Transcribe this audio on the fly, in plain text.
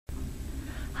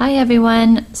Hi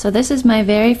everyone, so this is my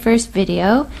very first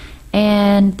video,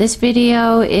 and this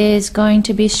video is going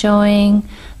to be showing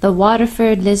the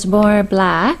Waterford Lismore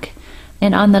Black,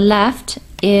 and on the left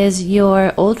is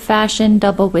your old-fashioned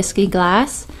double whiskey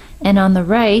glass, and on the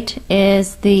right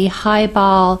is the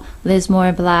HiBall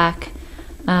Lismore Black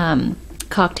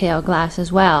cocktail glass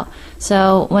as well.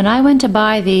 So when I went to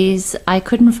buy these, I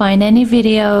couldn't find any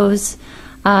videos,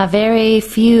 very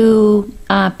few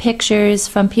pictures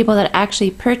from people that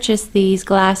actually purchased these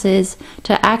glasses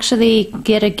to actually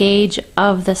get a gauge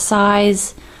of the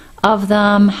size of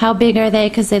them, how big are they,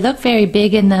 because they look very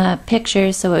big in the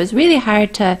pictures, so it was really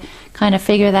hard to kind of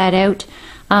figure that out.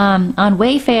 On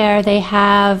Wayfair they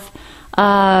have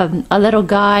a little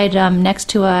guide next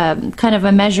to a kind of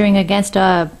a measuring against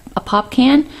a pop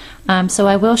can. So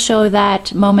I will show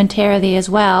that momentarily as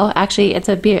well. Actually, it's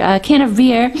a can of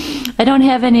beer. I don't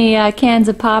have any cans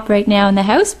of pop right now in the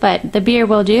house, but the beer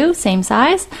will do, same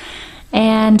size.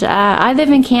 And I live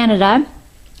in Canada,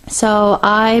 so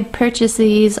I purchased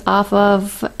these off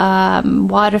of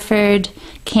Waterford,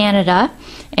 Canada,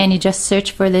 and you just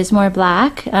search for Lismore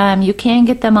Black. You can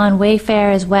get them on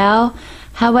Wayfair as well.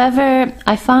 However,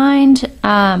 I find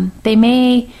they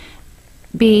may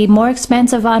be more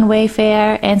expensive on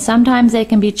Wayfair, and sometimes they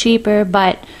can be cheaper,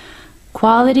 but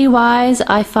quality wise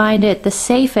I find it the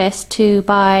safest to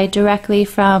buy directly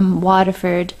from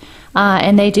Waterford,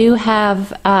 and they do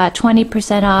have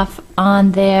 20% off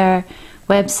on their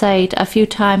website a few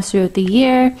times throughout the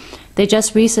year. They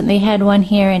just recently had one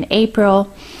here in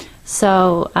April,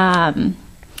 so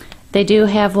they do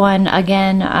have one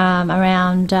again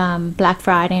around Black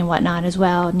Friday and whatnot as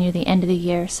well, near the end of the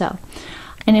year. So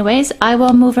anyways, I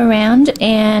will move around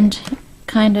and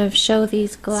kind of show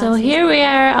these glasses. So here we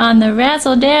are on the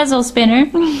Razzle Dazzle spinner.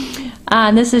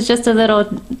 This is just a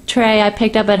little tray I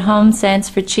picked up at HomeSense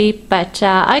for cheap, but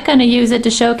I kind of use it to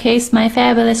showcase my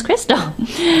fabulous crystal.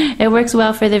 It works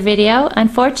well for the video.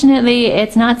 Unfortunately,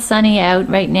 it's not sunny out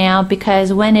right now,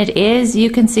 because when it is, you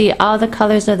can see all the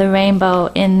colors of the rainbow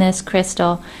in this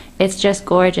crystal. It's just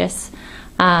gorgeous.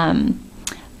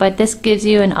 But this gives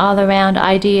you an all-around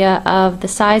idea of the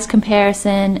size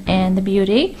comparison and the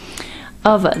beauty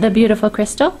of the beautiful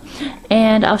crystal.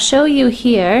 And I'll show you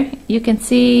here. You can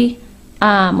see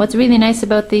what's really nice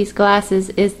about these glasses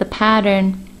is the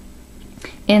pattern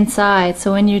inside.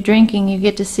 So when you're drinking, you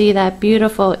get to see that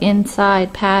beautiful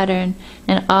inside pattern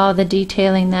and all the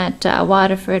detailing that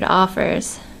Waterford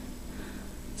offers.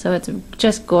 So it's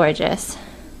just gorgeous.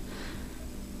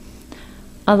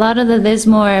 A lot of the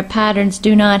Lismore patterns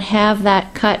do not have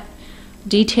that cut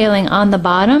detailing on the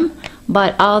bottom,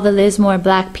 but all the Lismore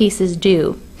black pieces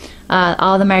do.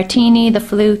 All the martini, the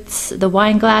flutes, the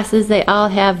wine glasses, they all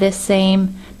have this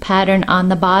same pattern on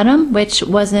the bottom, which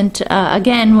wasn't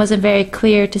very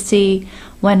clear to see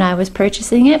when I was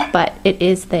purchasing it, but it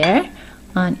is there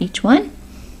on each one.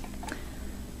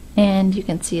 And you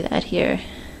can see that here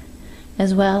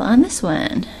as well on this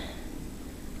one.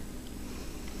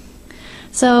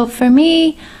 So for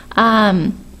me,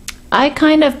 I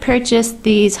kind of purchased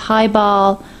these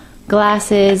HiBall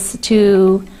glasses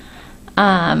to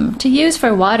use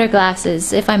for water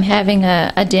glasses if I'm having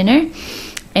a dinner,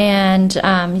 and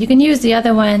you can use the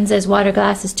other ones as water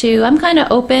glasses too. I'm kind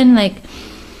of open-minded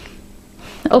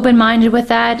with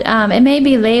that. It may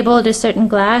be labeled a certain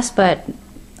glass, but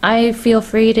I feel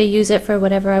free to use it for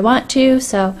whatever I want to.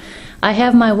 So I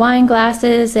have my wine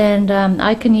glasses, and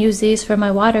I can use these for my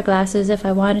water glasses if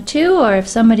I wanted to, or if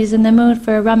somebody's in the mood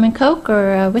for a rum and coke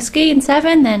or a whiskey and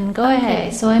 7, then go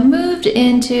ahead. So I moved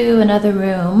into another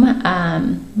room,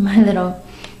 my little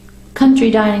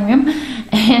country dining room,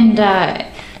 and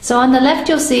so on the left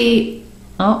you'll see,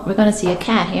 oh, we're going to see a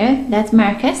cat here. That's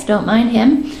Marcus, don't mind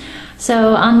him.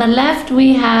 So on the left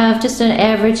we have just an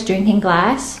average drinking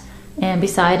glass, and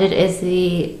beside it is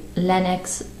the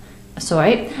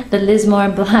the Lismore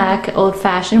Black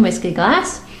old-fashioned whiskey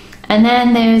glass. And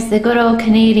then there's the good old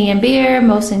Canadian beer,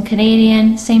 Molson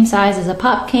Canadian, same size as a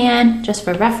pop can, just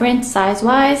for reference,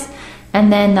 size-wise.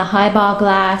 And then the HiBall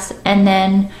glass, and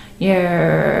then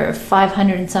your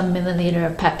 500 and some milliliter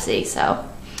of Pepsi. So,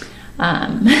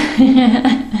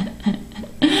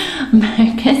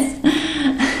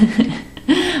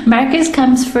 Marcus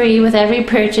comes free with every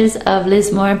purchase of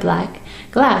Lismore Black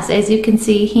glass. As you can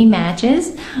see, he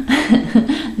matches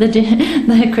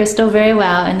the crystal very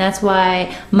well, and that's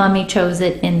why Mommy chose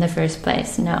it in the first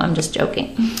place. No, I'm just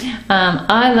joking.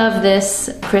 I love this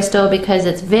crystal because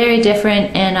it's very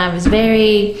different, and I was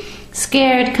very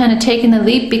scared kind of taking the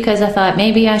leap, because I thought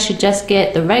maybe I should just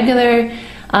get the regular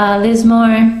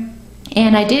Lismore,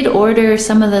 and I did order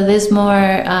some of the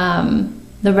Lismore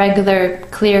the regular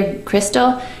clear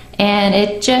crystal, and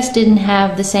it just didn't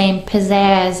have the same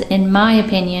pizzazz, in my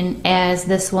opinion, as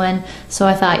this one. So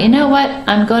I thought, you know what,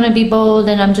 I'm going to be bold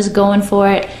and I'm just going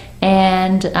for it.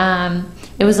 And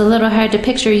it was a little hard to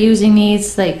picture using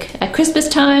these like at Christmas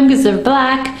time because they're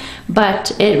black,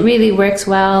 but it really works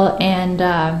well. And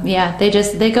yeah,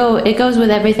 it goes with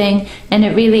everything, and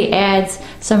it really adds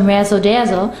some razzle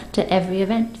dazzle to every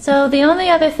event. So the only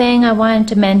other thing I wanted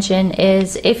to mention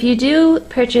is if you do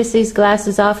purchase these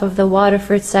glasses off of the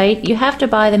Waterford site, you have to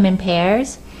buy them in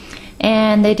pairs,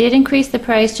 and they did increase the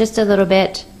price just a little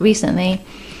bit recently.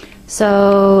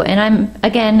 So, and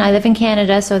I live in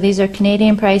Canada, so these are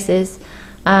Canadian prices.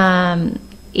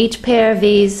 Each pair of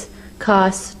these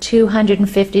costs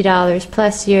 $250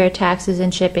 plus your taxes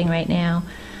and shipping right now.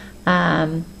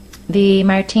 The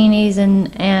martinis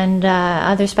and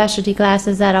other specialty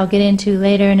glasses that I'll get into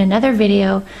later in another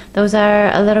video, those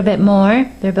are a little bit more.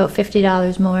 They're about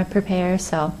 $50 more per pair.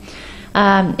 So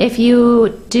if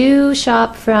you do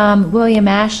shop from William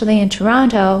Ashley in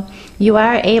Toronto, you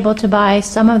are able to buy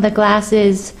some of the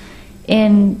glasses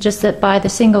in just by the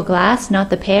single glass, not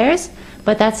the pairs,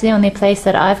 but that's the only place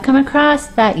that I've come across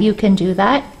that you can do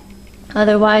that.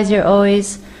 Otherwise, you're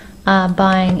always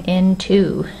buying in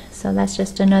two. So that's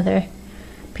just another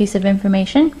piece of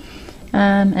information.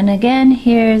 And again,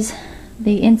 here's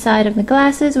the inside of the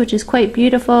glasses, which is quite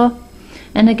beautiful.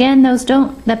 And again,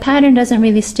 the pattern doesn't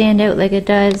really stand out like it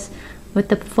does with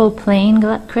the full plain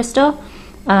crystal,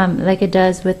 like it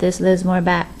does with this Lismore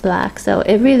Black. So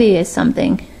it really is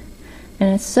something,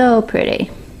 and it's so pretty.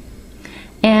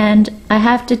 And I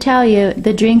have to tell you,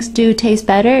 the drinks do taste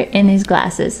better in these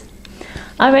glasses.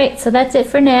 Alright, so that's it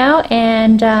for now,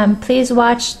 and please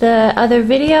watch the other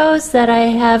videos that I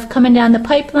have coming down the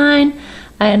pipeline.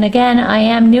 And again, I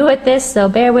am new at this, so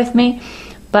bear with me,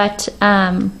 but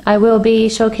I will be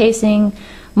showcasing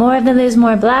more of the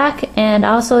Lismore Black, and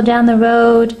also down the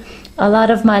road a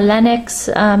lot of my Lennox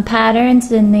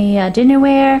patterns in the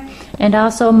dinnerware, and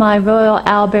also my Royal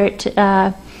Albert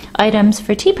items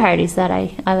for tea parties that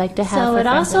I like to have. So it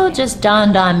also just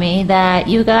dawned on me that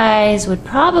you guys would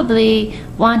probably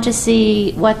want to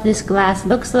see what this glass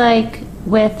looks like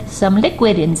with some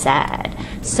liquid inside.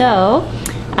 So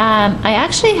I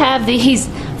actually have these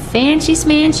fancy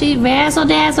smancy Razzle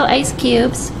Dazzle ice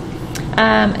cubes.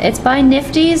 It's by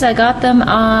Nifty's. I got them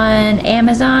on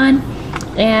Amazon,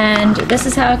 and this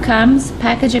is how it comes.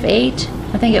 Package of 8.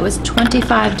 I think it was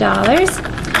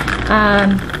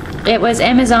 $25. It was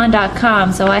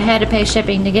Amazon.com, so I had to pay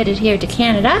shipping to get it here to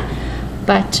Canada,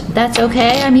 but that's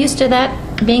okay. I'm used to that.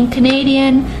 Being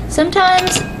Canadian,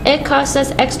 sometimes it costs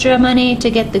us extra money to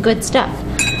get the good stuff.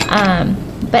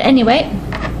 But anyway,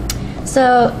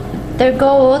 so they're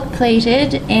gold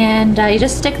plated, and you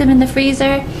just stick them in the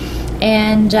freezer,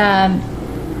 and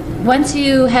once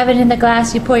you have it in the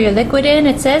glass, you pour your liquid in.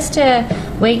 It says to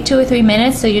wait 2 or 3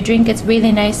 minutes so your drink gets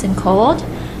really nice and cold.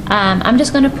 I'm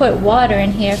just going to put water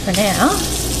in here for now.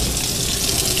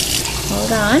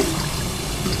 Hold on.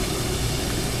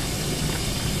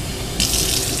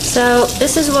 So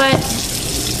this is what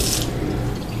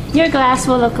your glass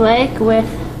will look like with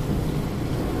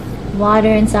water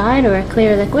inside, or a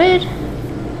clear liquid.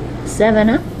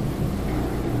 7-Up,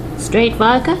 straight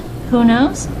vodka, who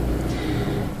knows?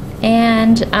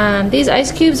 And these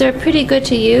ice cubes are pretty good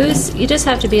to use. You just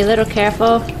have to be a little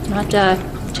careful not to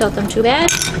tilt them too bad.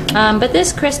 But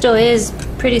this crystal is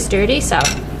pretty sturdy, so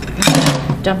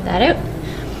dump that out.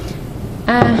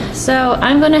 So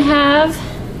I'm going to have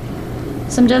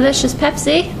some delicious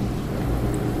Pepsi.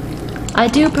 I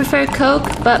do prefer Coke,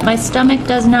 but my stomach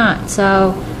does not,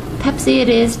 so Pepsi it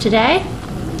is today.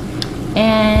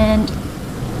 And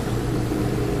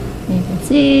you can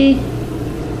see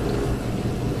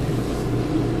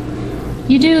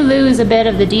you do lose a bit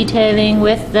of the detailing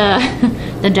with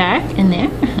the dark in there,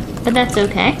 but that's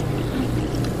okay.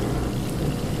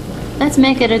 Let's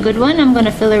make it a good one. I'm going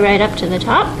to fill it right up to the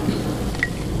top.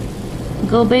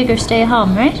 Go big or stay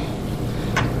home, right?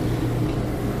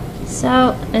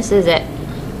 So this is it.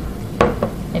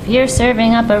 If you're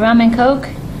serving up a rum and Coke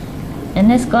in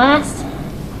this glass,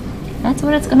 that's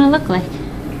what it's going to look like.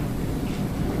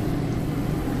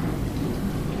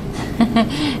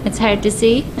 It's hard to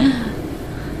see. I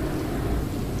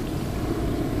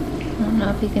don't know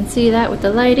if you can see that with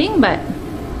the lighting, but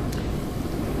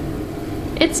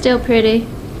it's still pretty.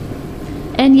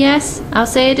 And yes, I'll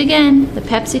say it again, the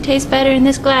Pepsi tastes better in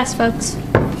this glass, folks.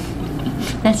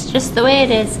 That's just the way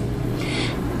it is.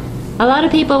 A lot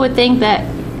of people would think that,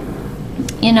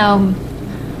 you know,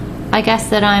 I guess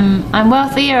that I'm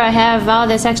wealthy, or I have all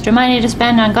this extra money to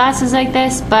spend on glasses like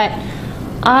this, but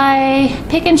I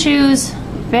pick and choose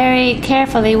very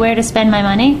carefully where to spend my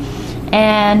money,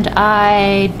 and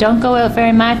I don't go out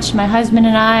very much. My husband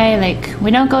and I, like,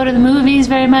 we don't go to the movies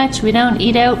very much. We don't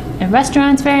eat out in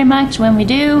restaurants very much. When we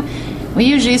do, we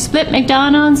usually split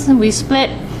McDonald's, and we split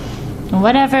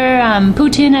whatever,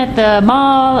 poutine at the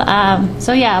mall.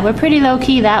 So yeah, we're pretty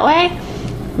low-key that way.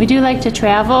 We do like to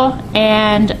travel,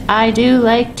 and I do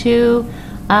like to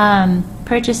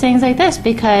purchase things like this,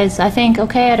 because I think,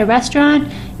 okay, at a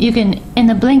restaurant, you can, in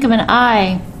the blink of an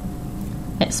eye,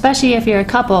 especially if you're a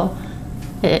couple,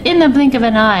 in the blink of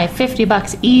an eye, 50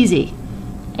 bucks easy.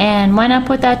 And why not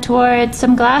put that towards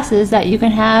some glasses that you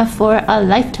can have for a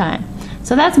lifetime?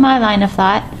 So that's my line of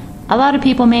thought. A lot of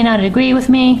people may not agree with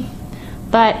me,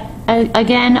 but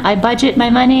again, I budget my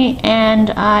money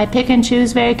and I pick and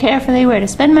choose very carefully where to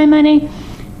spend my money.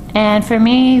 And for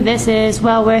me, this is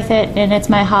well worth it, and it's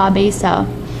my hobby. So,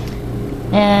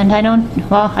 and I don't,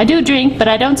 well, I do drink, but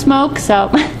I don't smoke, so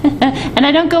and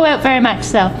I don't go out very much,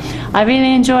 so I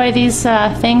really enjoy these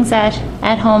things at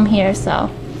home here. So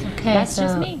okay, that's so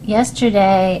just me.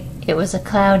 Yesterday it was a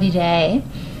cloudy day,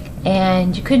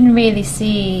 and you couldn't really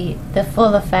see the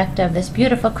full effect of this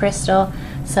beautiful crystal,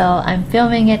 so I'm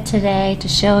filming it today to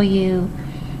show you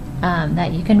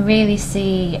that you can really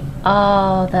see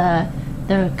all the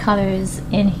colors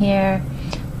in here.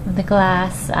 The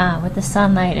glass with the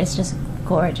sunlight is just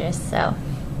gorgeous. So,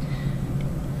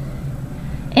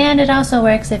 and it also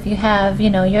works if you have, you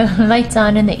know, your lights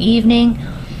on in the evening.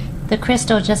 The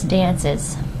crystal just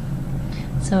dances,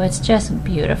 so it's just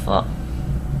beautiful.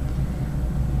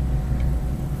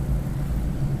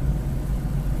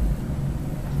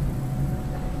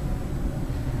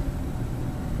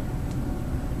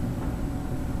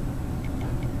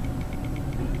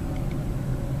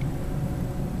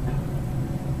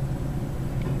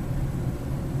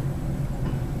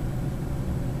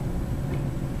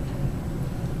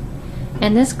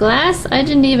 And this glass, I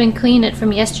didn't even clean it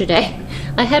from yesterday.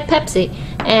 I had Pepsi,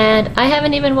 and I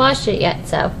haven't even washed it yet,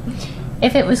 so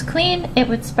if it was clean, it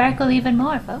would sparkle even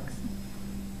more, folks.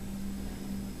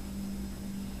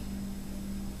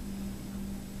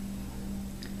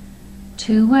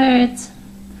 Two words: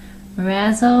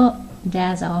 Razzle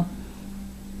Dazzle.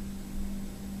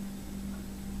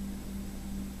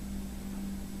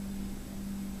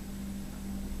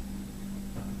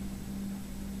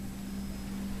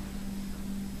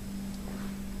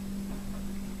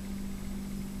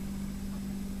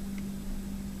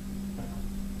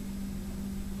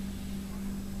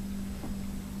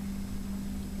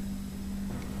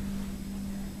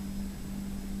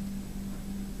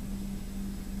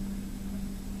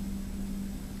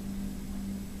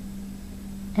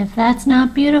 If that's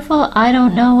not beautiful, I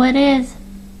don't know what is.